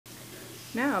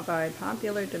Now, by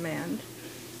popular demand,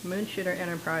 Moonshitter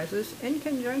Enterprises, in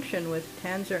conjunction with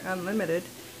Tanzer Unlimited,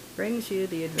 brings you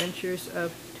the adventures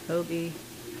of Toby,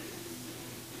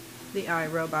 the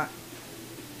iRobot.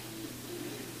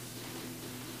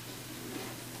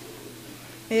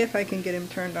 If I can get him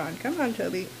turned on. Come on,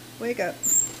 Toby. Wake up.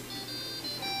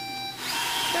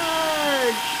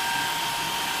 Charge!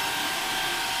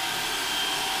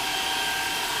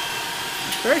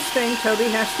 First thing Toby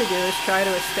has to do is try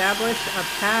to establish a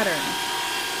pattern.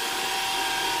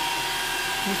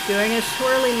 He's doing his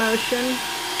swirly motion.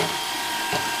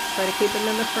 Try to keep him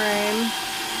in the frame.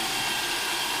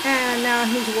 And now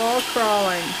he's wall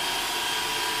crawling.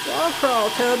 Wall crawl,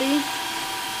 Toby.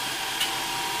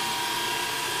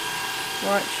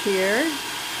 Watch here.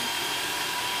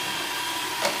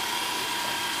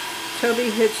 Toby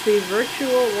hits the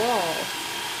virtual wall.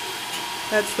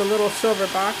 That's the little silver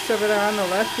box over there on the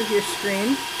left of your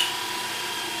screen.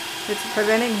 It's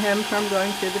preventing him from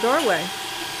going through the doorway.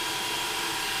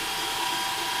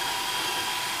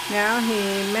 Now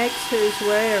he makes his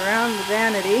way around the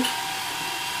vanity,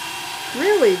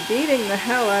 really beating the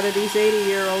hell out of these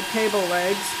 80-year-old table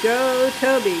legs. Go,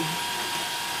 Toby!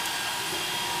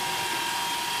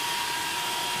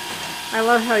 I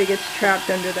love how he gets trapped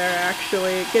under there,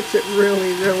 actually. It gets it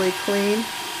really, really clean.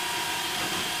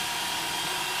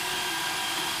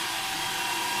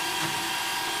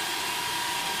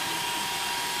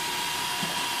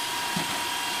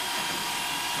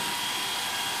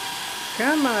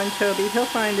 Come on, Toby. He'll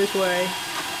find his way.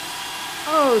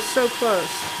 Oh, so close.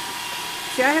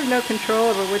 See, I have no control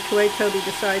over which way Toby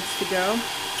decides to go.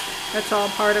 That's all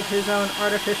part of his own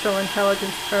artificial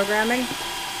intelligence programming.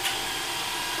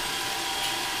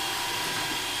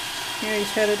 Here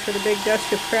he's headed for the big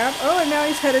dust of crap. Oh, and now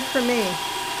he's headed for me.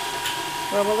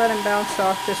 Well, we'll let him bounce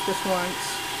off just this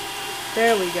once.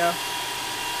 There we go.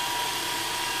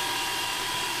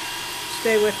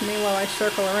 Stay with me while I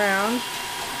circle around.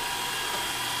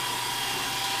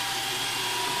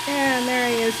 And there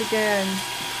he is again.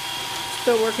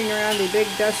 Still working around the big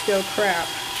dusto crap.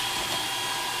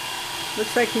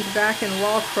 Looks like he's back in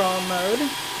wall crawl mode.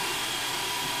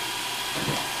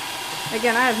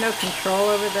 Again, I have no control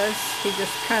over this. He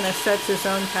just kind of sets his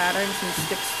own patterns and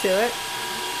sticks to it.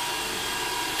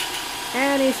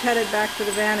 And he's headed back to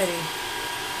the vanity.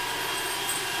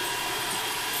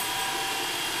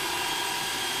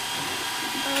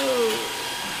 Oh.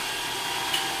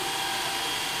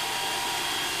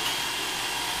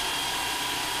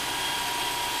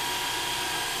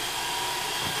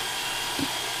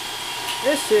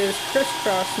 This is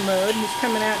crisscross mode. He's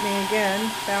coming at me again,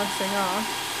 bouncing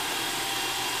off.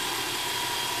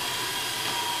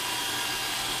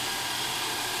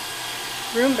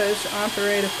 Roombas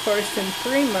operate, of course, in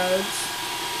 3 modes.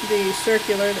 The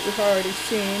circular that we've already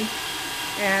seen,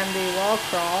 and the wall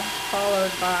crawl,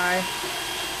 followed by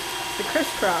the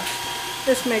crisscross.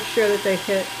 This makes sure that they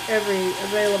hit every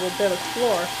available bit of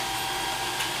floor.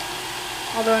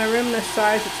 Although in a room this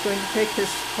size, it's going to take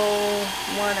his whole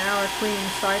 1-hour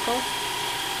cleaning cycle.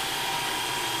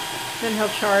 Then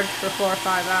he'll charge for 4 or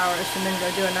 5 hours and then go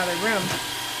do another room.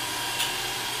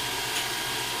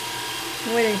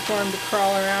 I'm waiting for him to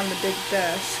crawl around the big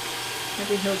desk.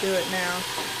 Maybe he'll do it now.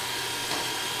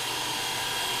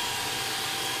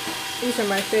 These are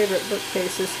my favorite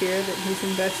bookcases here that he's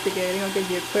investigating. I'll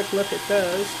give you a quick look at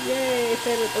those. Yay,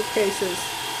 favorite bookcases.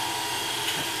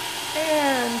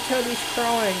 And Toby's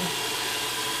crawling.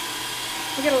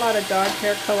 We get a lot of dog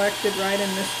hair collected right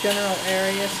in this general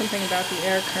area. Something about the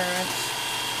air currents.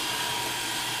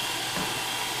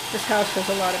 This house has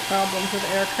a lot of problems with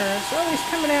air currents. Oh, he's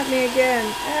coming at me again.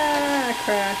 Ah,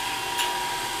 crash.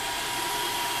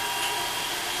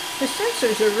 The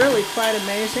sensors are really quite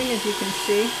amazing, as you can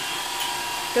see.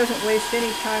 Doesn't waste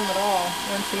any time at all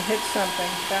once he hits something,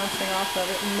 bouncing off of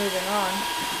it and moving on.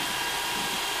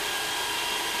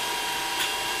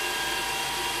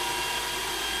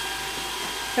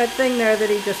 That thing there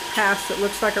that he just passed that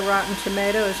looks like a rotten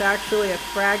tomato is actually a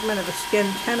fragment of a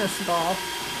skinned tennis ball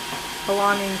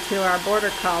belonging to our border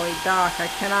collie, Doc. I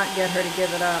cannot get her to give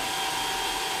it up.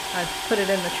 I've put it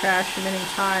in the trash many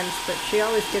times, but she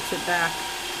always gets it back.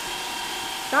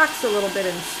 Doc's a little bit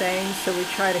insane, so we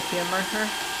try to humor her.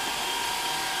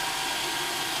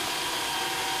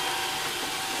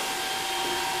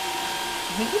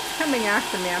 He keeps coming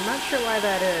after me. I'm not sure why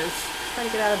that is. Try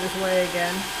to get out of his way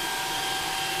again.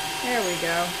 There we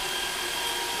go.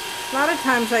 A lot of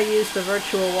times I use the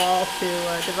virtual wall to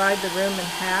divide the room in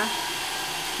half.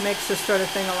 Makes this sort of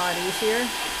thing a lot easier.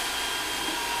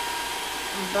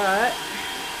 But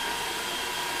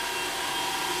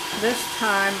this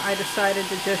time I decided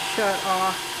to just shut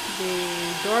off the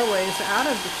doorways out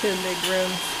of the two big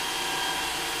rooms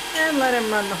and let him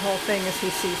run the whole thing as he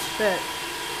sees fit.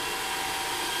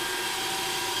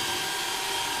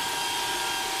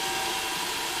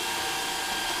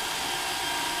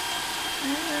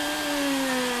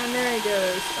 And there he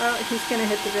goes. Oh, he's going to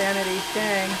hit the vanity.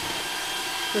 Dang.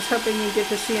 Was hoping you'd get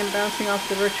to see him bouncing off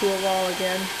the virtual wall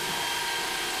again.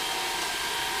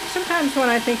 Sometimes when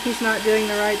I think he's not doing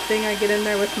the right thing, I get in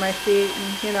there with my feet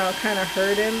and, you know, kind of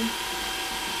hurt him.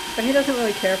 But he doesn't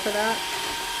really care for that.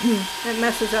 It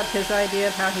messes up his idea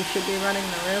of how he should be running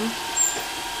the room.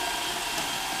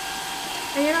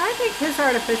 And, you know, I think his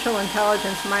artificial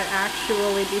intelligence might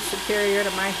actually be superior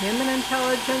to my human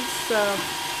intelligence, so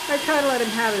I try to let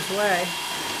him have his way.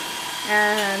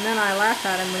 And then I laugh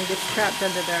at him when he gets trapped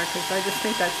under there, because I just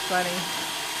think that's funny.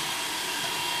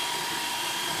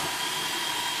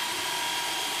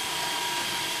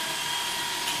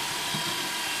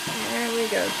 There we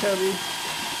go, Toby.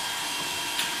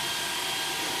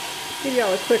 Give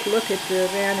y'all a quick look at the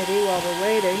vanity while we're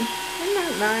waiting. Isn't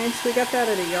that nice? We got that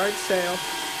at a yard sale.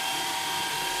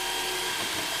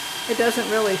 It doesn't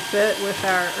really fit with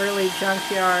our early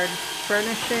junkyard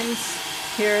furnishings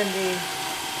here in the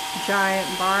giant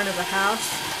barn of a house.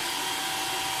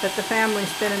 But the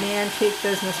family's been in the antique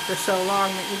business for so long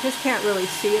that you just can't really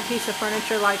see a piece of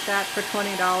furniture like that for $20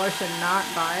 and not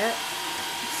buy it.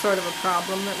 Sort of a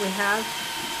problem that we have.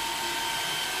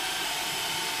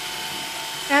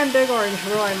 And Big Orange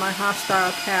Roy, my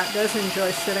hostile cat, does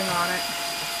enjoy sitting on it.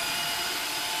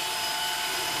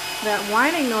 That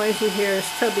whining noise you hear is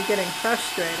Toby getting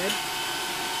frustrated.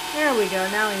 There we go,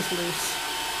 now he's loose.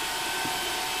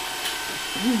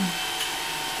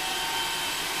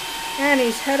 And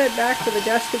he's headed back for the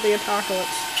desk of the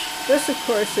apocalypse. This, of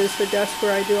course, is the desk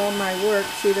where I do all my work.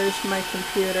 See, there's my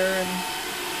computer and...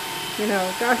 You know,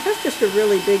 gosh, that's just a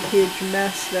really big, huge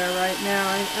mess there right now.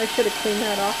 I should have cleaned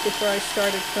that off before I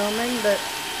started filming, but,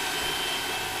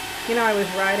 you know, I was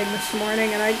riding this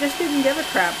morning and I just didn't give a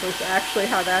crap was actually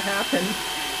how that happened.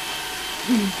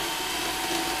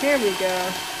 Here we go.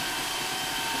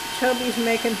 Toby's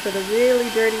making for the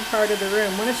really dirty part of the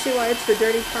room. Want to see why it's the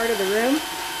dirty part of the room?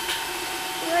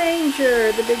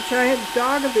 Ranger, the big giant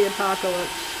dog of the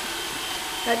apocalypse.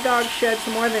 That dog sheds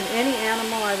more than any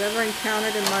animal I've ever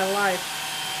encountered in my life.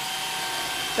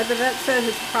 But the vet says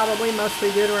it's probably mostly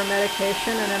due to her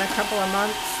medication, and in a couple of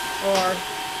months, or,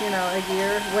 you know, a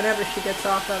year, whenever she gets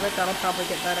off of it, that'll probably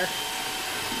get better.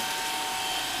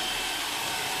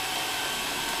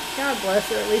 God bless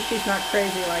her, at least she's not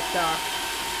crazy like Doc.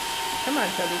 Come on,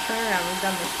 Toby, turn around, we've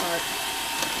done this part.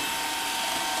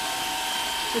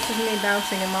 This is me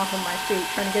bouncing him off of my feet,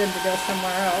 trying to get him to go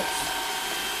somewhere else.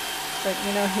 But,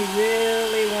 you know, he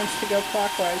really wants to go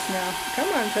clockwise now. Come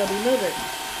on, Toby, move it.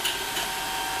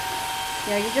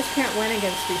 Yeah, you just can't win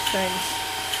against these things.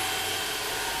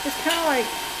 It's kind of like,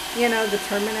 you know, the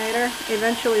Terminator.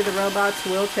 Eventually the robots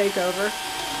will take over.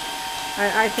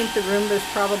 I think the Roombas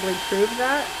probably proved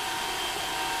that.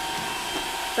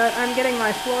 But I'm getting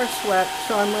my floor swept,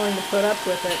 so I'm willing to put up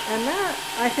with it. And that,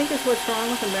 I think, is what's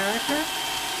wrong with America.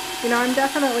 You know, I'm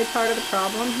definitely part of the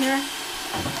problem here.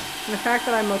 And the fact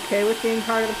that I'm okay with being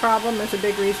part of the problem is a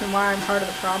big reason why I'm part of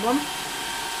the problem.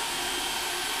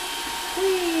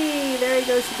 Whee! There he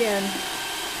goes again.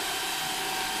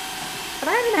 But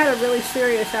I haven't had a really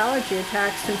serious allergy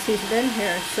attack since he's been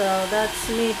here, so that's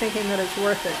me thinking that it's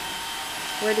worth it.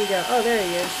 Where'd he go? Oh, there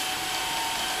he is.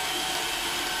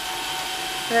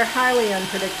 They're highly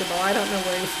unpredictable. I don't know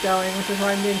where he's going, which is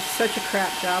why I'm doing such a crap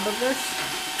job of this.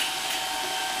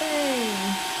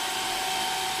 Dang.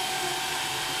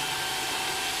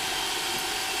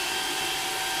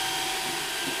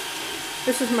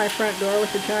 This is my front door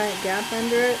with a giant gap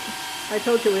under it. I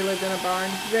told you we lived in a barn.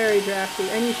 Very drafty.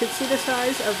 And you should see the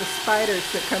size of the spiders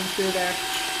that come through there.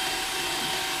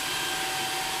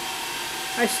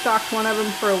 I stalked one of them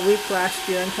for a week last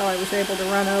year until I was able to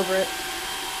run over it.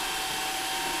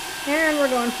 And we're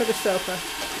going for the sofa.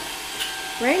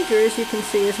 Ranger, as you can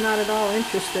see, is not at all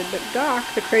interested, but Doc,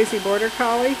 the crazy border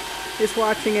collie, is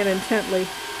watching it intently.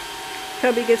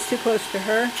 Toby gets too close to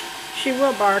her. She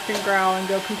will bark and growl and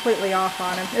go completely off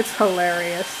on him. It's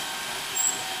hilarious.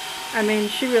 I mean,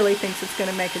 she really thinks it's going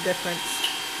to make a difference.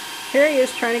 Here he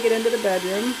is trying to get into the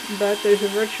bedroom, but there's a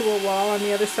virtual wall on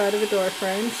the other side of the door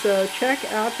frame, so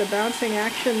check out the bouncing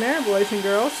action there, boys and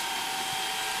girls.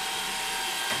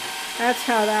 That's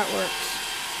how that works.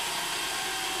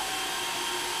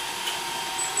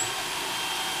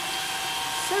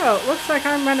 So, it looks like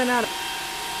I'm running out of...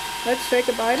 Let's say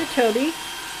goodbye to Toby,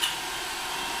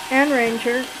 and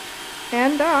Ranger,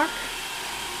 and Doc.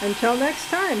 Until next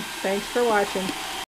time, thanks for watching.